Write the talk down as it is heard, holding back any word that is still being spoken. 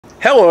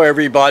Hello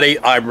everybody,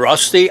 I'm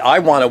Rusty. I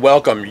want to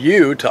welcome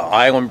you to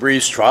Island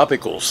Breeze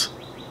Tropicals.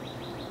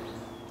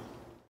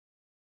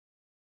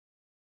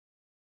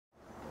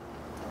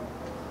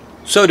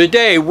 So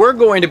today we're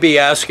going to be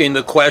asking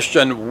the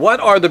question,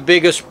 what are the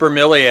biggest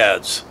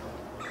bromeliads?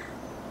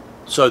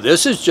 So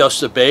this is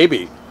just a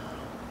baby.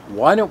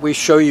 Why don't we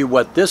show you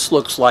what this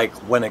looks like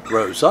when it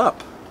grows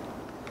up?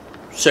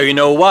 So you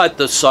know what?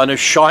 The sun is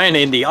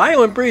shining, the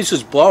island breeze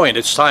is blowing.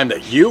 It's time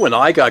that you and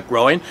I got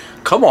growing.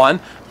 Come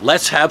on,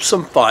 let's have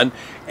some fun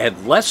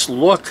and let's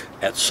look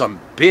at some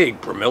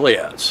big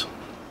bromeliads.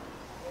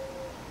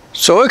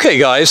 So okay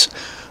guys,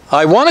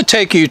 I want to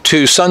take you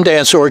to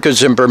Sundance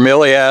Orchids and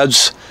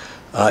Bromeliads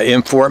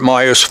in Fort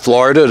Myers,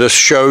 Florida to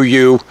show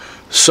you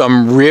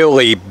some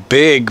really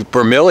big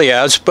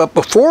bromeliads. But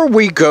before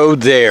we go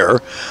there,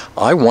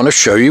 I want to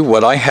show you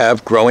what I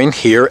have growing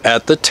here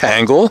at the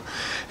Tangle.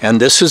 And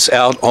this is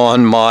out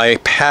on my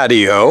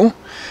patio.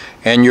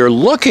 And you're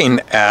looking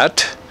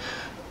at,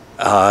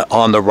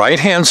 on the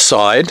right-hand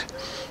side,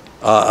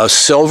 a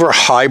silver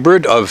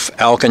hybrid of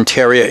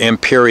Alcantara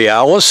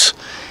imperialis.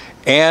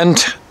 And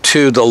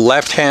to the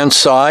left-hand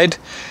side,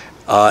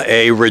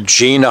 a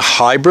Regina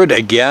hybrid,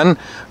 again,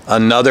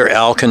 another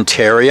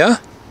Alcantara.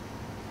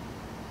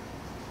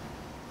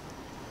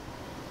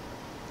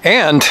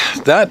 And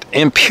that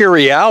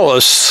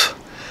imperialis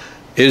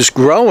is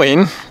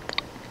growing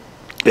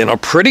in a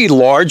pretty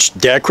large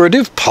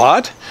decorative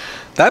pot.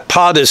 That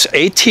pot is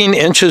 18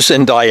 inches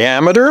in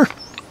diameter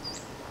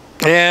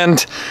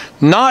and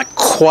not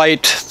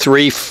quite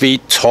 3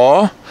 feet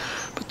tall.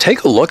 But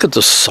take a look at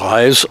the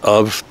size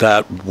of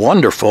that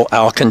wonderful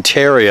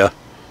Alcantara.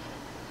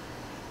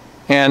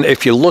 And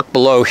if you look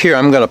below here,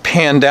 I'm going to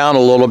pan down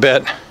a little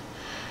bit.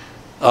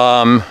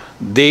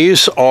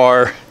 These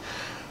are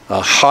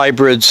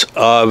hybrids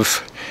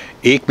of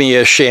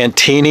Echmea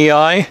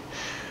shantinii.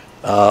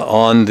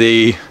 On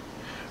the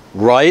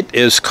right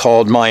is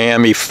called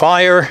Miami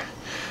Fire.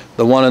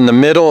 The one in the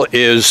middle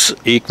is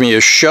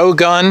Echmea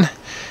Shogun.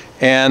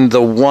 And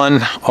the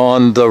one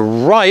on the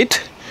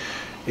right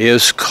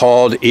is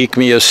called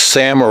Echmea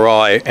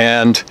Samurai.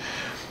 And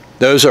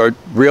those are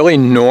really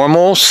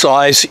normal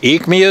size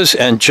Echmeas.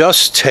 And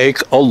just take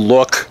a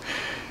look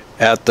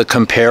at the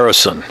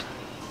comparison.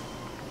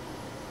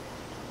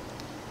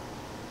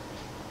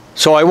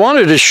 So I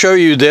wanted to show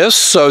you this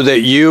so that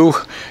you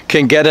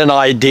can get an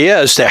idea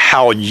as to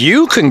how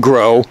you can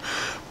grow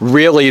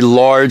really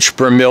large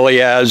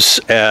bromeliads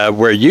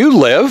where you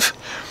live.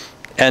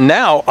 And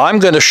now I'm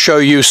going to show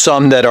you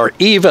some that are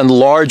even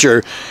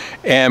larger,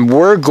 and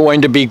we're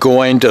going to be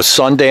going to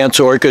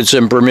Sundance Orchids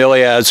and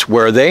Bromeliads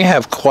where they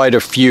have quite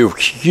a few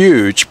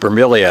huge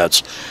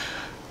bromeliads.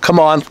 Come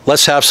on,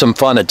 let's have some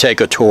fun and take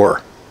a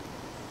tour.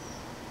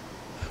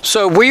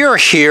 So we are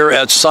here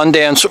at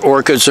Sundance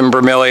Orchids and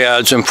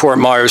Bromeliads in Fort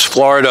Myers,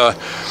 Florida,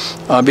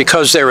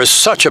 because there is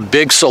such a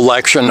big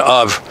selection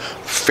of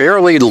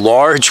fairly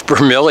large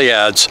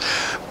bromeliads.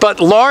 But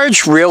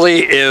large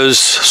really is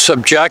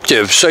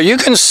subjective. So you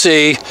can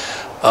see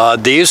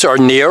these are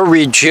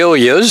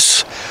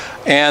neoregilias,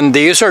 and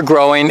these are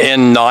growing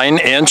in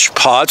 9-inch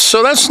pots,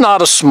 so that's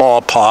not a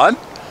small pot.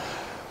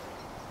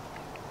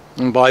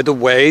 And by the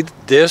way,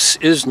 this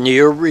is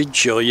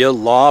Neoregilia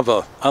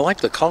lava. I like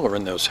the color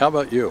in those. How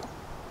about you?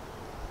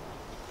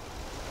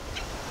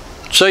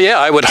 So yeah,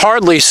 I would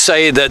hardly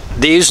say that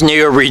these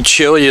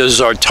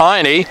Neoregilias are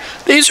tiny.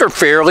 These are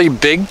fairly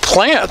big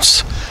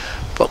plants.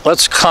 But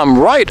let's come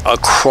right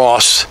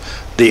across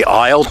the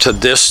aisle to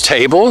this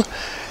table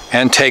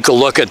and take a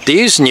look at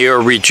these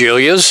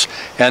Neoregilias,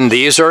 and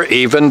these are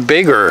even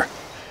bigger.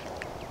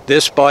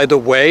 This, by the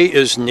way,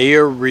 is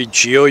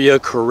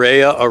Neoregilia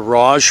Correa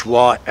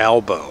Arajwa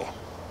Albo.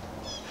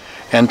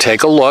 And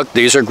take a look,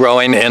 these are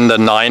growing in the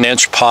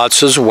 9-inch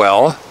pots as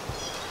well.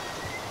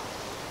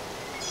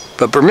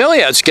 But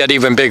bromeliads get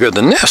even bigger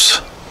than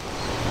this.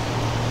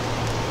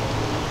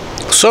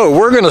 So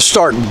we're going to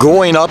start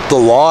going up the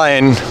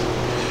line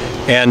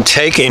and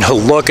taking a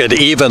look at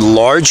even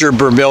larger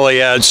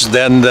bromeliads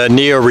than the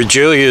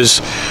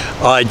Neoregilias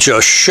I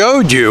just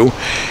showed you.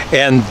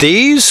 And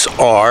these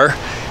are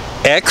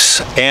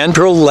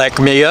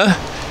X-Androlecmia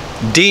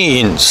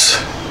Deans.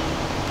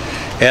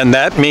 And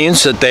that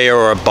means that they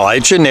are a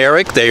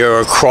bigeneric. They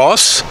are a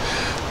cross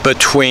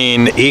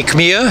between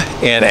Echmea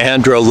and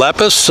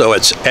Androlepis, so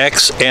it's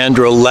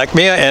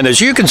X-Androlecmia. And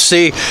as you can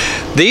see,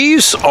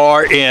 these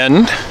are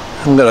in,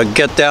 I'm going to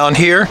get down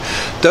here,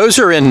 those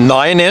are in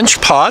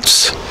 9-inch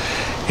pots.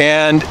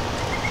 And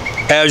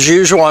as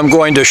usual, I'm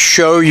going to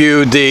show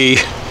you the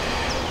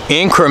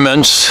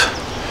increments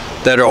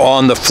that are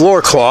on the floor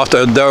cloth.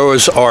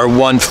 Those are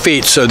 1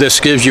 feet, so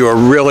this gives you a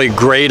really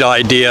great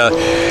idea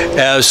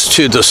as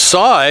to the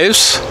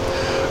size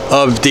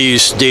of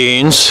these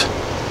Deans.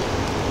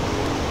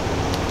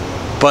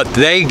 But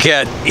they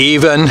get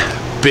even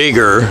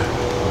bigger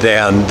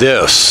than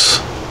this.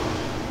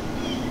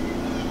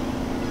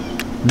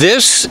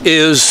 This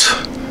is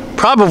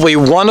probably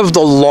one of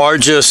the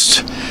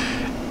largest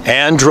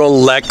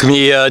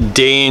Androlecmia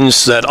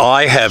Deans that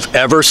I have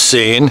ever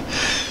seen.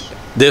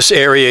 This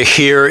area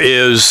here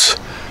is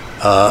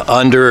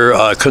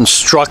under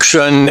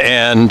construction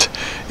and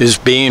is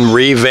being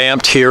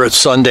revamped here at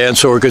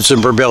Sundance Orchids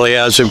and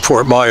Bromeliads in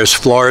Fort Myers,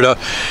 Florida.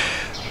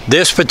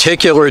 This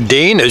particular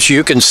Dean, as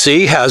you can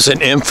see, has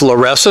an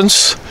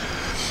inflorescence.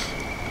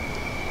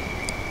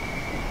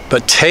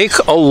 But take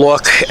a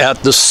look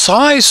at the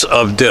size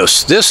of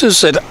this. This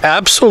is an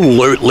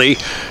absolutely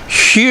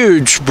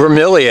huge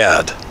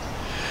bromeliad.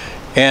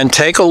 And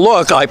take a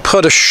look, I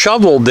put a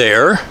shovel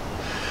there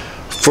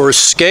for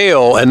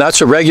scale, and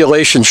that's a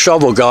regulation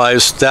shovel,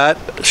 guys.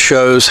 That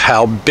shows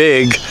how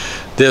big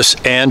this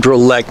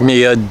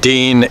Androlecmia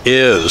Dean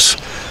is.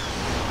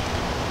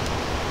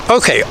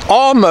 Okay,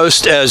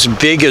 almost as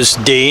big as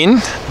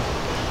Dean,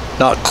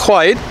 not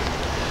quite,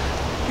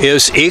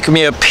 is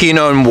Ichmea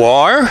Pinot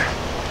Noir.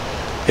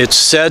 It's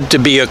said to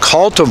be a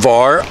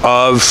cultivar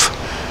of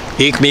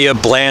Ichmea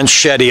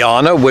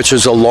blanchettiana, which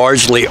is a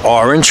largely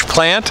orange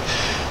plant.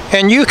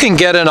 And you can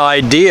get an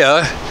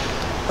idea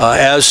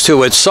as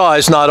to its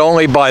size not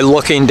only by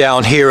looking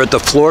down here at the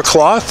floor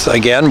cloth,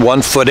 again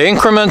 1 foot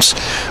increments,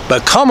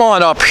 but come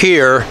on up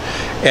here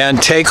and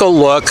take a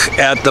look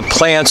at the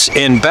plants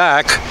in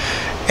back.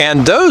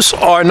 And those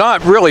are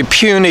not really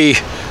puny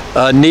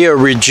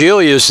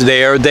neoregelias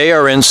there. They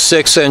are in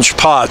 6-inch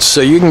pots,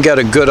 so you can get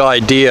a good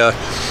idea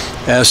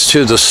as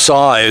to the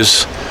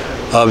size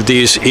of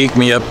these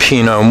Ichmea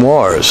Pinot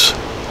Noirs.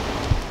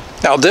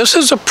 Now this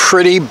is a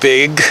pretty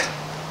big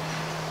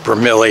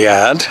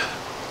bromeliad,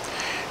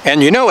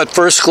 and you know, at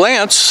first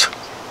glance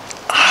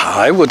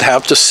I would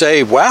have to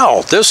say,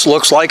 wow, this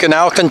looks like an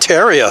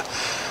Alcantara.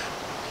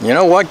 You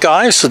know what,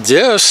 guys?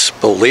 This,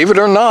 believe it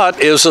or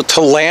not, is a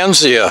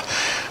Tillandsia.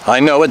 I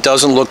know it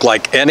doesn't look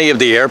like any of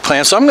the air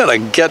plants. I'm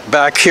going to get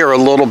back here a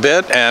little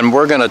bit and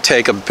we're going to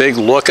take a big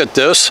look at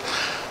this.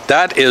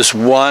 That is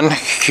one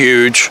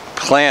huge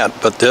plant,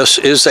 but this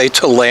is a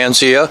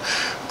Tillandsia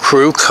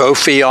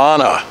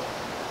crucofiana.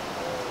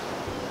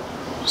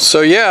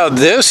 So yeah,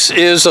 this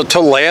is a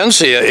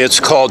Tillandsia.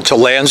 It's called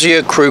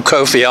Tillandsia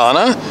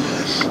crucofiana.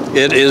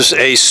 It is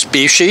a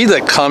species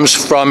that comes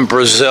from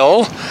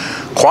Brazil.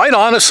 Quite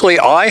honestly,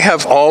 I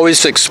have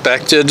always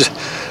expected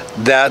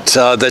that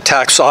the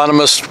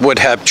taxonomists would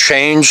have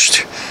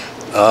changed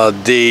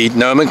the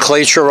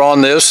nomenclature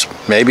on this,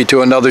 maybe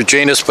to another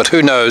genus, but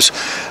who knows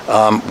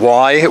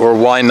why or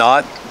why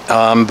not.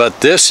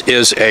 But this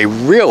is a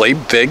really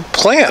big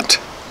plant.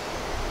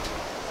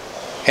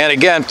 And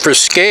again, for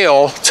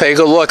scale, take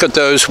a look at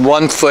those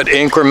 1 foot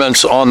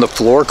increments on the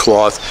floor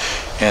cloth,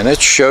 and it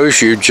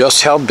shows you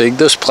just how big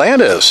this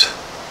plant is.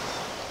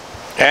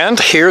 And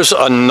here's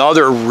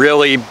another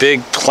really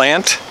big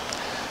plant.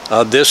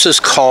 This is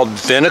called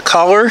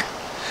Vinicolor.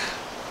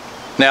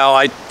 Now,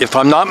 if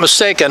I'm not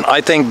mistaken,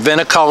 I think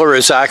Vinicolor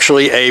is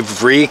actually a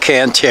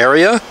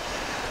Vreecantaria.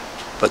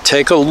 But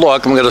take a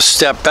look. I'm going to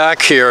step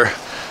back here.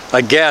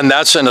 Again,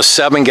 that's in a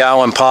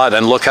 7-gallon pot,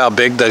 and look how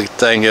big the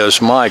thing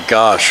is. My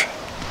gosh.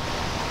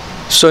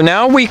 So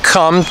now we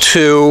come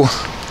to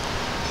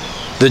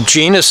the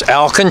genus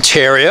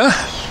Alcantara.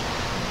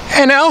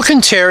 And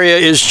Alcantara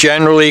is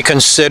generally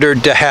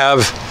considered to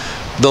have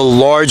the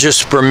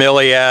largest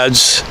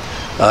bromeliads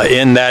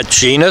in that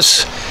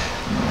genus.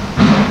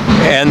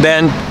 And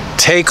then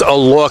take a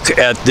look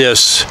at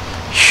this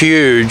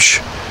huge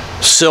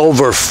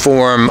silver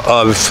form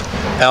of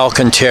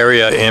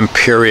Alcantara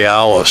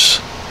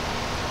imperialis.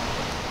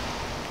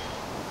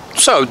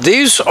 So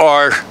these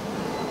are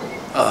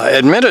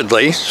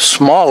admittedly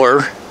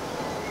smaller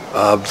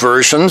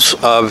versions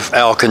of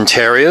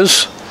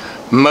Alcantaras.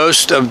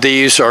 Most of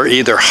these are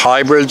either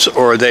hybrids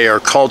or they are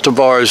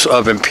cultivars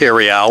of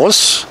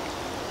imperialis.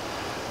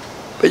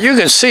 But you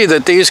can see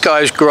that these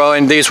guys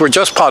growing, these were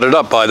just potted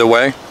up, by the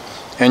way,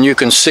 and you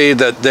can see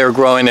that they're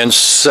growing in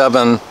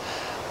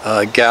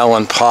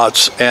 7-gallon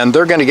pots, and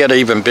they're going to get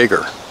even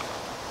bigger.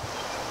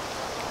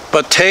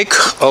 But take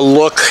a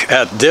look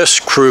at this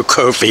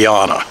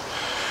crucofiana.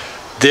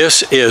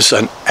 This is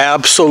an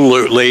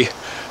absolutely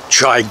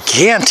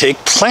gigantic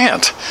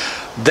plant.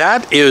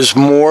 That is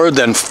more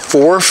than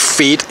 4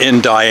 feet in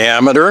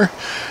diameter,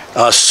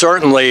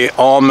 certainly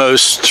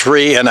almost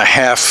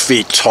 3.5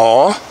 feet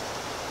tall.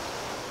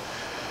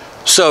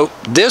 So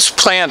this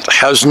plant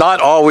has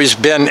not always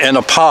been in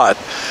a pot.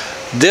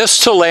 This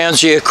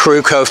Tillandsia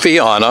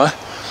crucofiana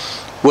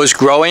was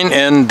growing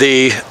in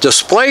the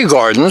display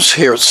gardens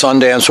here at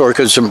Sundance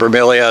Orchids and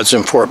Bromeliads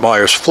in Fort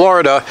Myers,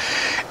 Florida,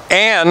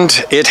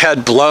 and it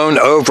had blown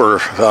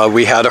over.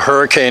 We had a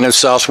hurricane in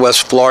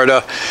southwest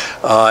Florida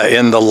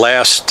in the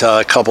last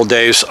couple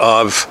days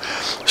of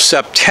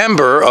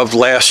September of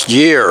last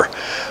year.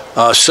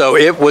 So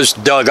it was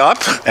dug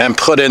up and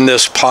put in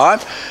this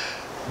pot.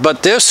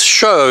 But this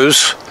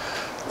shows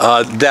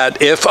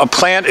that if a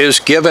plant is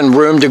given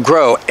room to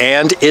grow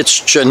and its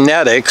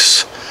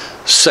genetics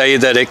say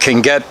that it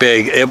can get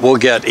big, it will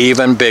get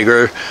even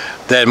bigger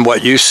than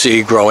what you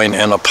see growing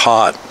in a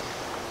pot.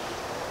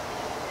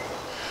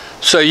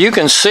 So you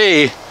can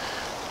see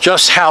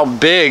just how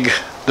big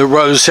the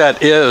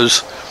rosette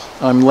is.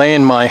 I'm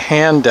laying my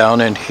hand down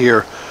in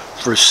here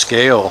for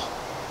scale.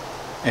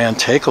 And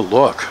take a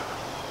look.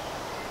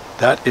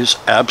 That is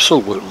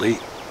absolutely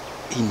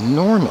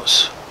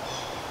enormous.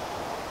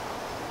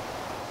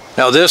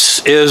 Now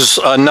this is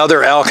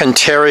another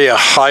Alcantara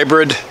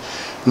hybrid.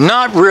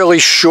 Not really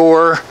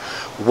sure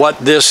what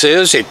this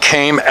is. It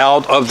came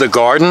out of the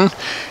garden.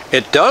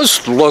 It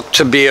does look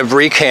to be a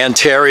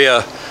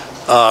Recantera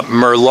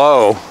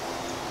Merlot.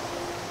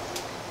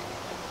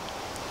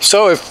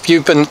 So if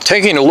you've been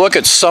taking a look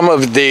at some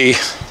of the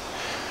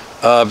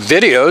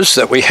videos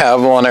that we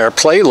have on our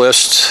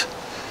playlists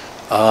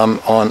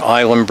on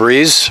Island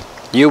Breeze,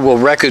 you will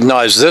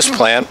recognize this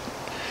plant,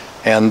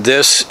 and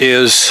this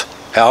is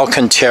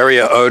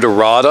Alcantara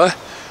odorata.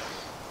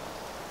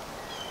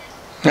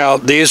 Now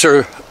these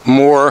are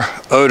more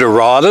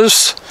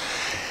odoratas,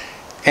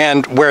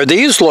 and where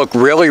these look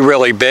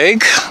really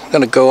big, I'm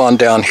going to go on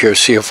down here,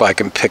 see if I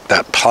can pick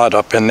that pot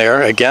up in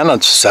there. Again,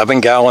 it's a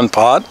 7-gallon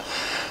pot.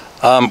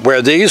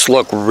 Where these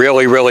look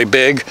really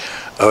big,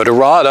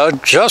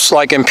 odorata, just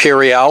like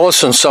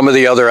Imperialis and some of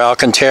the other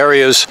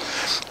Alcantarias,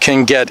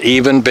 can get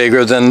even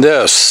bigger than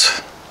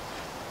this.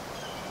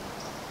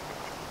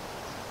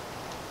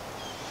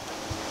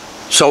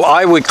 So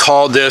I would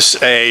call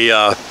this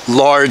a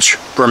large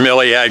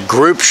bromeliad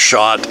group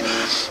shot.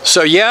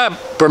 So yeah,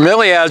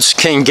 bromeliads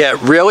can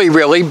get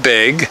really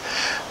big.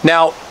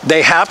 Now,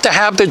 they have to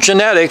have the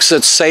genetics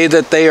that say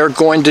that they are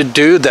going to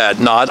do that.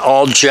 Not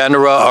all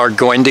genera are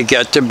going to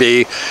get to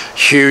be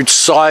huge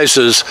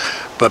sizes,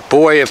 but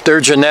boy, if their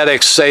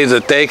genetics say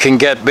that they can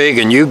get big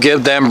and you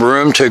give them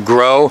room to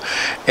grow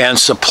and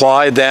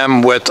supply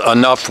them with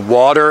enough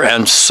water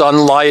and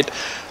sunlight,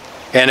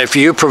 and if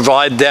you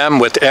provide them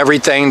with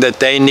everything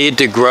that they need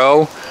to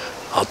grow,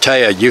 I'll tell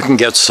you, you can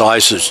get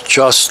sizes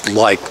just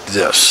like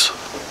this.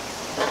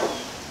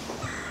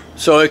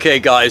 So okay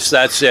guys,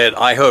 that's it.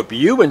 I hope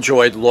you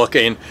enjoyed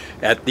looking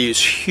at these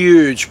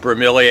huge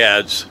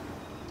bromeliads.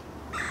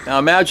 Now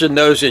imagine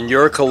those in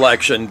your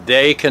collection.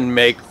 They can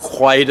make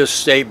quite a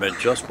statement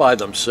just by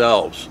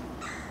themselves.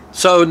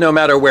 So no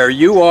matter where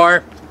you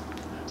are,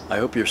 I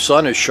hope your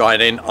sun is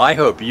shining. I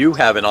hope you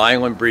have an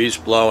island breeze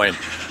blowing.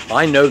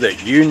 I know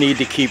that you need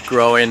to keep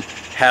growing,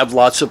 have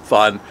lots of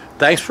fun.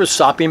 Thanks for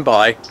stopping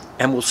by,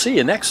 and we'll see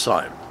you next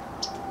time.